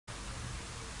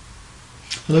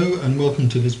Hello and welcome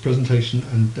to this presentation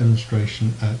and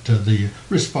demonstration at the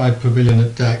RISC-V Pavilion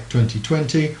at DAC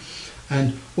 2020.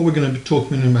 And what we're going to be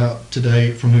talking about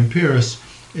today from Empirus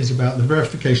is about the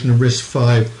verification of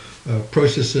RISC-V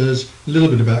processors, a little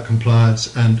bit about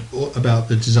compliance and about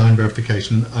the design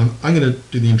verification. I'm going to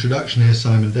do the introduction here,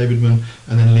 Simon Davidman,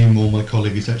 and then Lee Moore, my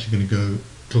colleague, is actually going to go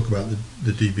talk about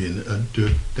the DB and do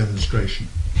a demonstration.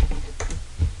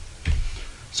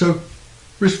 So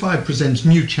RISC-V presents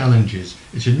new challenges.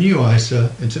 It's a new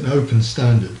ISA, it's an open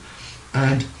standard,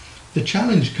 and the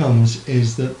challenge comes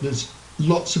is that there's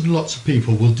lots of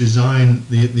people will design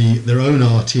their own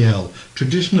RTL.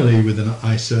 Traditionally with an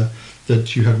ISA,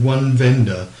 that you had one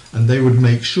vendor and they would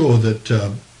make sure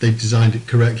that they designed it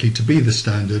correctly to be the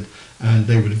standard, and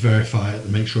they would verify it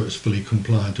and make sure it's fully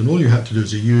compliant, and all you had to do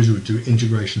as a user would do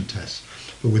integration tests.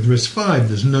 But with RISC-V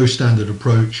there's no standard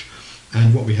approach,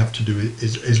 and what we have to do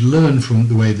is learn from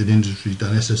the way that industry's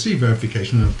done SoC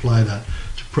verification and apply that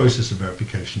to processor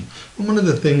verification. And one of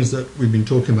the things that we've been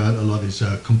talking about a lot is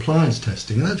compliance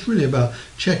testing, and that's really about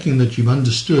checking that you've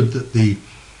understood that the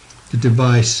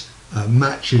device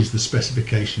matches the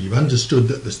specification. You've understood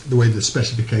that the way the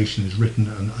specification is written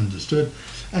and understood,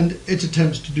 and it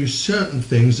attempts to do certain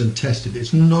things and test it.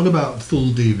 It's not about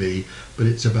full DV, but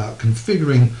it's about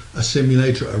configuring a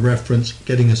simulator, a reference,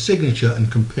 getting a signature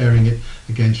and comparing it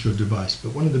against your device.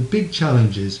 But one of the big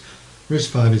challenges,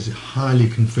 RISC-V is highly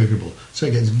configurable, so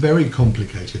it gets very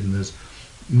complicated, and there's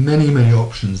many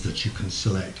options that you can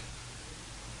select.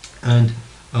 And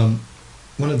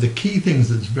one of the key things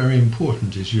that's very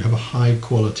important is you have a high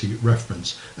quality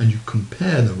reference and you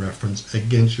compare the reference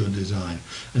against your design,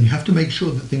 and you have to make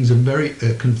sure that things are very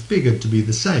configured to be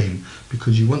the same,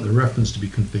 because you want the reference to be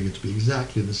configured to be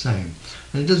exactly the same.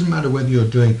 And it doesn't matter whether you're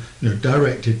doing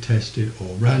directed tested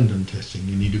or random testing,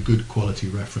 you need a good quality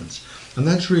reference. And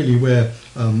that's really where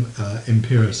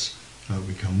Empirus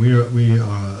we come. We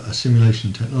are a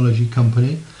simulation technology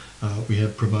company. We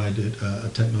have provided a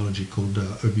technology called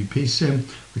RVP Sim,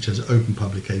 which has open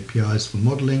public APIs for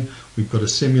modeling. We've got a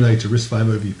simulator, RISC-V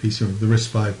RVP Sim, of the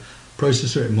RISC-V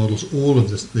processor. It models all of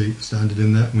the standard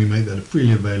in that, and we make that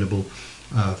freely available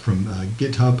from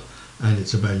GitHub, and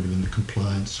it's available in the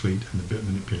compliance suite and the bit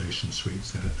manipulation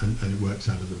suites, and it works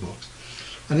out of the box.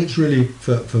 And it's really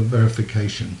for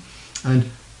verification.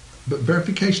 But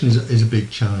verification is a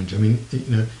big challenge. I mean,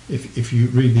 if you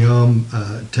read the ARM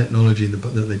technology that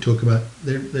they talk about,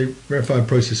 they verify a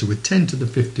processor with 10 to the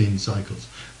 15 cycles,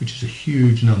 which is a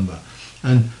huge number.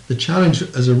 And the challenge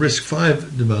as a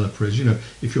RISC-V developer is,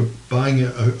 if you're buying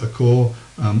a core,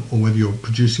 or whether you're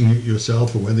producing it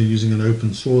yourself or whether you're using an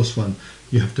open source one,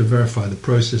 you have to verify the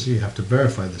processor, you have to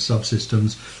verify the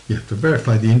subsystems, you have to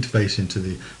verify the interface into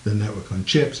the network on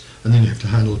chips, and then you have to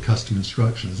handle custom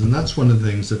instructions. And that's one of the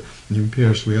things that in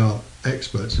Empirus we are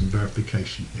experts in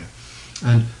verification here.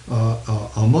 And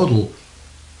our model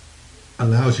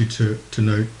allows you to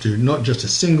do not just a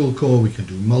single core, we can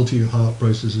do multi-heart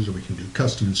processors, or we can do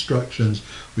custom instructions,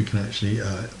 we can actually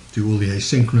do all the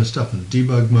asynchronous stuff and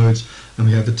debug modes, and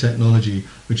we have the technology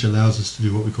which allows us to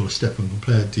do what we call a step and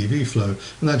compare DV flow,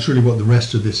 and that's really what the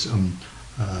rest of this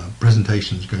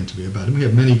presentation is going to be about. And we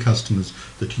have many customers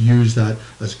that use that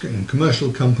as in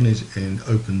commercial companies, in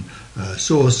open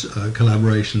source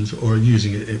collaborations, or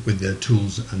using it with their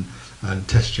tools and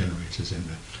test generators in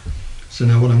there. So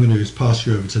now what I'm going to do is pass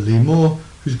you over to Lee Moore,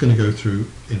 who's going to go through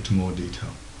into more detail.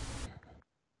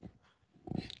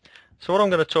 So what I'm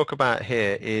going to talk about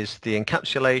here is the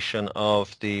encapsulation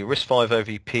of the RISC-V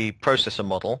RVP processor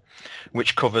model,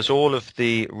 which covers all of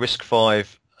the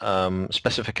RISC-V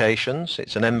specifications.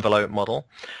 It's an envelope model.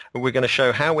 And we're going to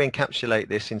show how we encapsulate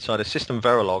this inside a system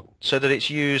Verilog so that it's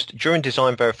used during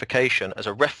design verification as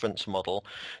a reference model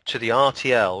to the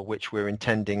RTL, which we're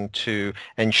intending to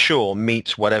ensure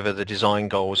meets whatever the design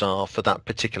goals are for that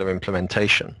particular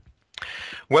implementation.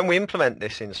 When we implement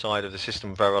this inside of the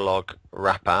system Verilog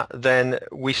wrapper, then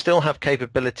we still have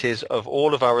capabilities of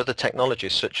all of our other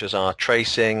technologies, such as our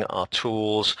tracing, our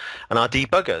tools, and our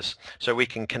debuggers. So we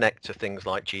can connect to things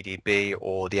like GDB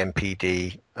or the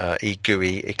MPD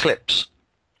eGUI Eclipse.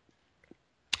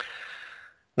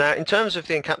 Now, in terms of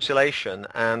the encapsulation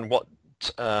and what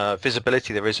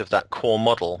visibility there is of that core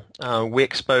model, we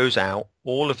expose out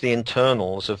all of the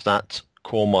internals of that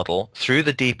core model through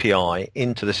the DPI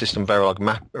into the system Verilog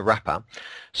wrapper,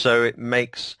 so it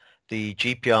makes the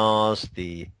GPRs,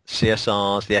 the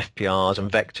CSRs, the FPRs,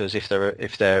 and vectors,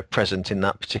 if they're present in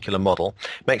that particular model,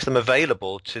 makes them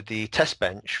available to the test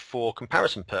bench for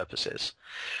comparison purposes.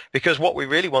 Because what we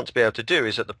really want to be able to do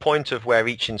is at the point of where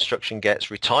each instruction gets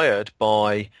retired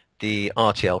by the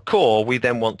RTL core, we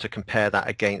then want to compare that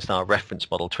against our reference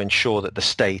model to ensure that the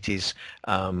state is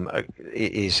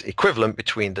equivalent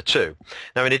between the two.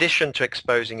 Now, in addition to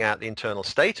exposing out the internal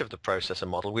state of the processor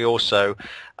model, we also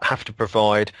have to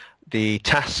provide the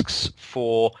tasks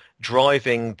for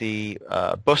driving the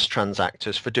bus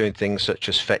transactors for doing things such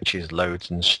as fetches,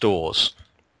 loads, and stores.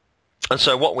 And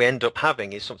so what we end up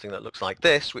having is something that looks like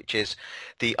this, which is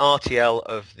the RTL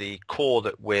of the core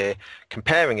that we're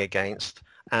comparing against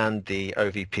and the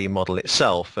OVP model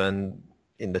itself. And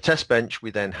in the test bench,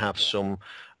 we then have some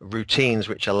routines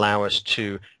which allow us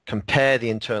to compare the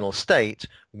internal state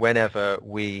whenever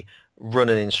we run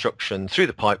an instruction through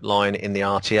the pipeline in the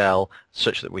RTL,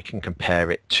 such that we can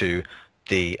compare it to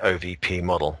the OVP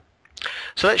model.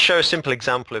 So let's show a simple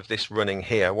example of this running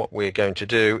here. What we're going to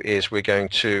do is we're going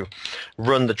to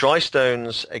run the dry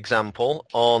stones example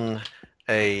on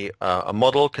a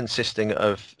model consisting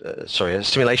of, a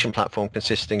simulation platform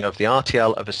consisting of the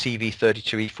RTL of a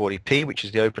CV32E40P, which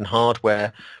is the open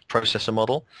hardware processor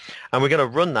model. And we're going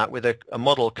to run that with a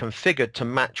model configured to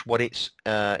match what its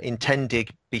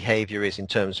intended behavior is in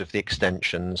terms of the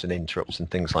extensions and interrupts and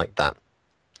things like that.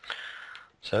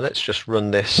 So let's just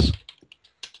run this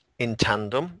in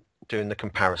tandem, doing the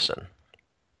comparison.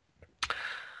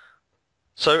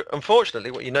 So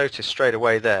unfortunately, what you notice straight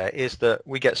away there is that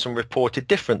we get some reported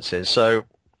differences. So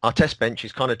our test bench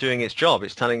is kind of doing its job.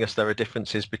 It's telling us there are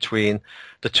differences between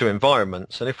the two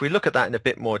environments. And if we look at that in a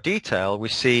bit more detail, we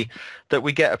see that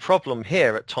we get a problem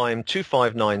here at time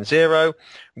 2590,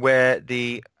 where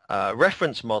the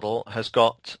reference model has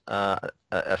got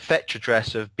a fetch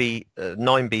address of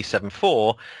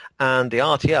 9B74, and the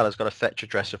RTL has got a fetch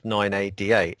address of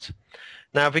 9AD8.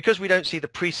 Now, because we don't see the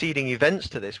preceding events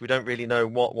to this, we don't really know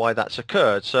why that's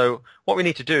occurred. So what we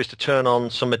need to do is to turn on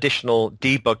some additional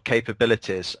debug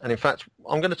capabilities. And in fact,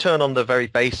 I'm going to turn on the very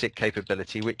basic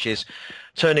capability, which is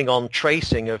turning on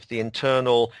tracing of the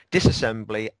internal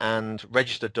disassembly and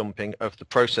register dumping of the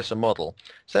processor model.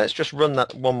 So let's just run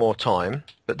that one more time.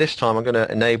 But this time I'm going to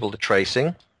enable the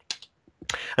tracing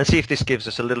and see if this gives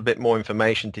us a little bit more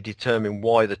information to determine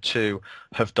why the two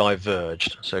have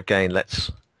diverged. So again, let's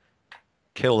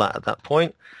kill that at that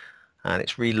point, and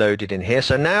it's reloaded in here.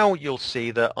 So now you'll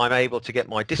see that I'm able to get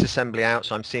my disassembly out,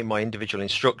 so I'm seeing my individual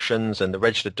instructions and the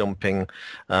register dumping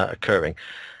occurring.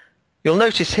 You'll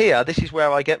notice here, this is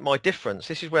where I get my difference.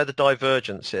 This is where the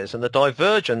divergence is, and the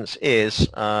divergence is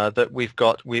that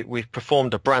we've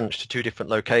performed a branch to two different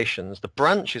locations. The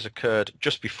branch has occurred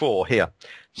just before here.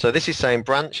 So this is saying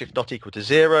branch if not equal to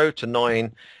 0 to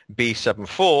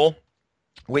 9B74,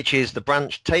 which is the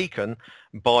branch taken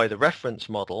by the reference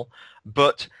model,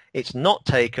 but it's not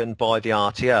taken by the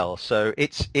RTL. So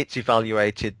it's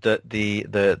evaluated that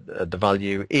the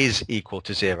value is equal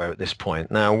to 0 at this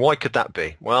point. Now, why could that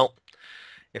be? Well,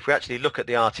 if we actually look at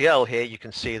the RTL here, you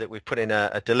can see that we've put in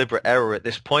a deliberate error at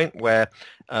this point where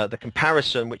the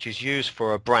comparison which is used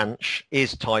for a branch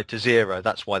is tied to 0.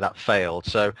 That's why that failed.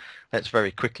 So let's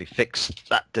very quickly fix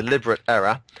that deliberate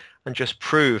error and just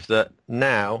prove that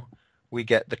now we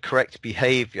get the correct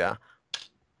behavior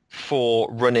for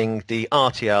running the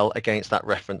RTL against that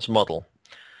reference model.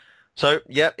 So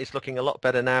yeah, it's looking a lot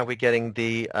better now. We're getting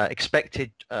the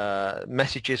expected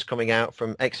messages coming out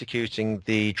from executing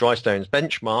the dry stones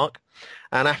benchmark,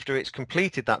 and after it's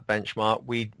completed that benchmark,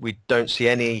 we don't see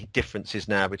any differences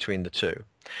now between the two.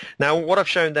 Now, what I've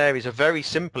shown there is a very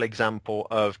simple example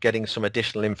of getting some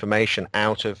additional information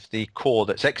out of the core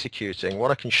that's executing.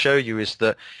 What I can show you is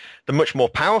that the much more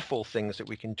powerful things that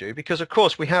we can do, because of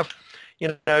course we have,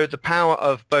 you know, the power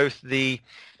of both the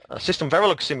System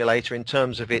Verilog simulator in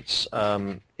terms of its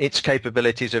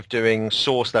capabilities of doing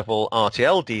source level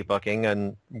RTL debugging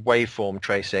and waveform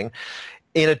tracing,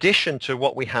 in addition to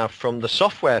what we have from the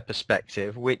software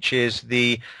perspective, which is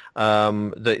the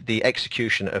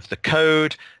execution of the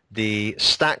code, the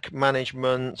stack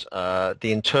management, the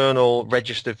internal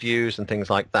register views and things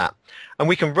like that. And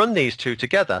we can run these two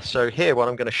together. So here what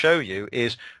I'm going to show you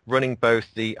is running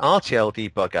both the RTL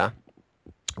debugger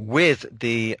with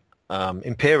the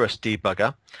Imperius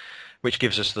debugger, which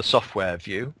gives us the software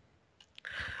view,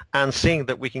 and seeing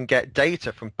that we can get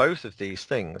data from both of these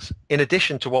things, in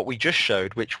addition to what we just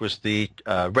showed, which was the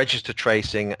register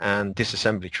tracing and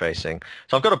disassembly tracing.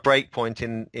 So I've got a breakpoint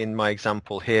in my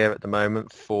example here at the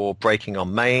moment for breaking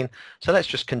on main. So let's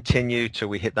just continue till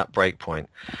we hit that breakpoint.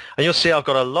 And you'll see I've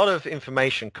got a lot of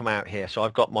information come out here. So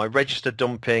I've got my register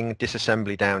dumping,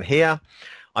 disassembly down here.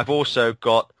 I've also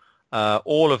got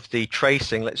all of the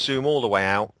tracing. Let's zoom all the way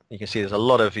out. You can see there's a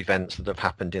lot of events that have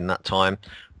happened in that time.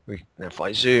 If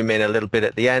I zoom in a little bit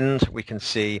at the end, we can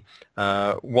see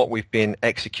what we've been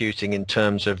executing in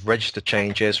terms of register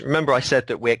changes. Remember, I said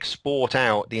that we export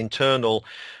out the internal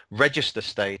register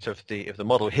state of the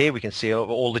model. Here we can see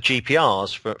all the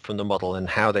GPRs from the model and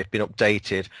how they've been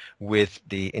updated with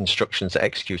the instructions that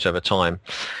execute over time.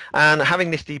 And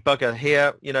having this debugger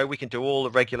here, we can do all the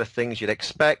regular things you'd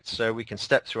expect. So we can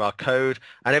step through our code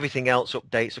and everything else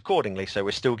updates accordingly. So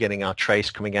we're still getting our trace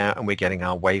coming out and we're getting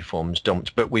our waveforms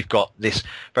dumped, but we've got this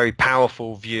very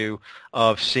powerful view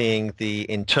of seeing the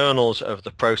internals of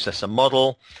the processor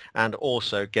model and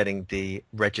also getting the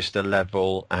register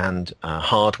level and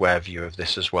hardware view of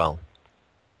this as well.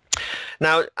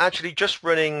 Now, actually, just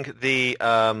running the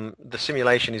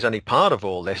simulation is only part of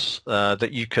all this.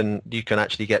 That you can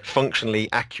actually get functionally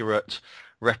accurate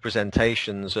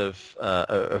representations of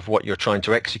what you're trying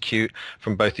to execute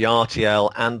from both the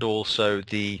RTL and also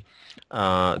the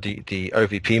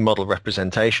OVP model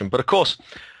representation. But of course,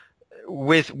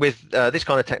 with this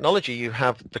kind of technology, you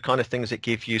have the kind of things that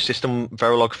give you system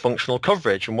Verilog functional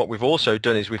coverage. And what we've also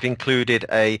done is we've included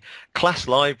a class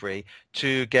library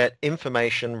to get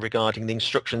information regarding the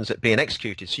instructions that are being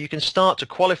executed. So you can start to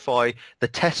qualify the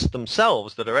tests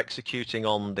themselves that are executing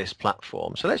on this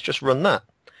platform. So let's just run that.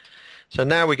 So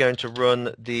now we're going to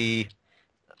run the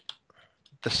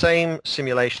same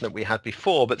simulation that we had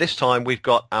before, but this time we've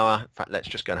got our, in fact, let's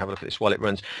just go and have a look at this while it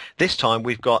runs. This time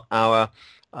we've got our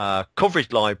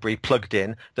coverage library plugged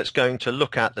in that's going to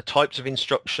look at the types of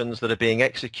instructions that are being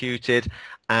executed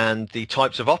and the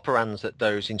types of operands that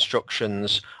those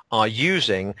instructions are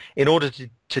using in order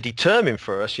to determine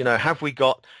for us, have we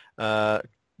got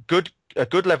a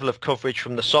good level of coverage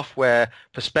from the software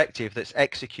perspective that's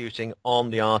executing on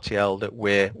the RTL that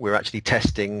we're actually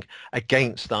testing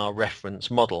against our reference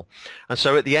model. And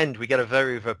so at the end we get a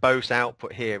very verbose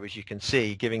output here, as you can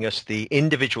see, giving us the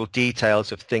individual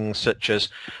details of things such as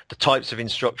the types of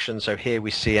instructions. So here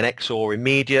we see an XOR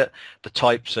immediate, the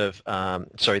types of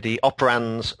the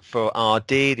operands for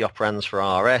RD, the operands for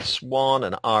RS1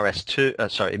 and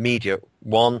RS2, immediate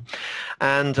 1,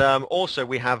 and also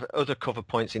we have other cover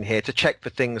points in here to check for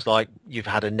things like you've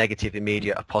had a negative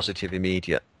immediate, a positive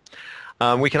immediate.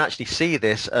 We can actually see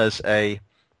this as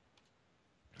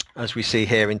we see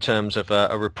here in terms of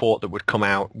a report that would come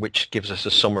out which gives us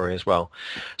a summary as well.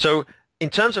 So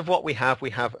in terms of what we have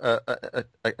an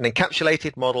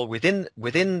encapsulated model within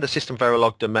the system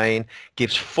Verilog domain,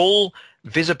 gives full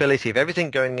visibility of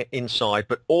everything going inside,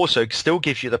 but also still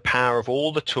gives you the power of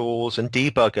all the tools and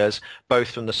debuggers, both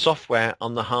from the software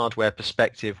and the hardware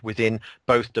perspective within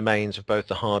both domains of both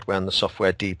the hardware and the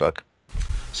software debug.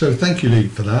 So thank you, Lee,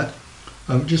 for that.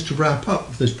 Just to wrap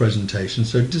up this presentation,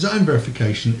 so design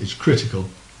verification is critical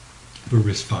for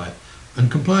RISC-V. And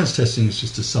compliance testing is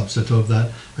just a subset of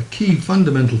that. A key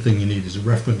fundamental thing you need is a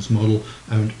reference model,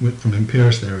 and from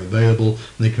Empirus they're available,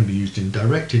 and they can be used in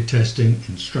directed testing,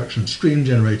 instruction stream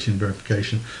generating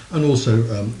verification, and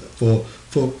also for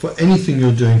anything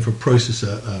you're doing for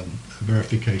processor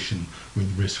verification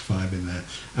with RISC-V in there.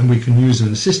 And we can use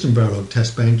an system Verilog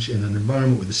test bench in an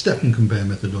environment with a step and compare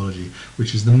methodology,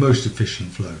 which is the most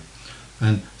efficient flow.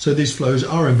 And so these flows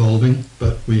are evolving,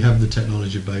 but we have the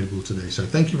technology available today. So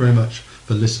thank you very much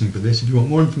for listening for this. If you want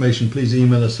more information, please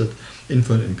email us at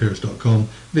info@empirus.com,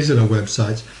 visit our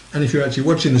website, and if you're actually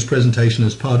watching this presentation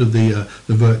as part of the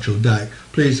virtual DAC,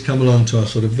 please come along to our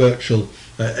sort of virtual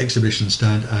exhibition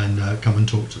stand and come and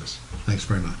talk to us. Thanks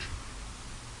very much.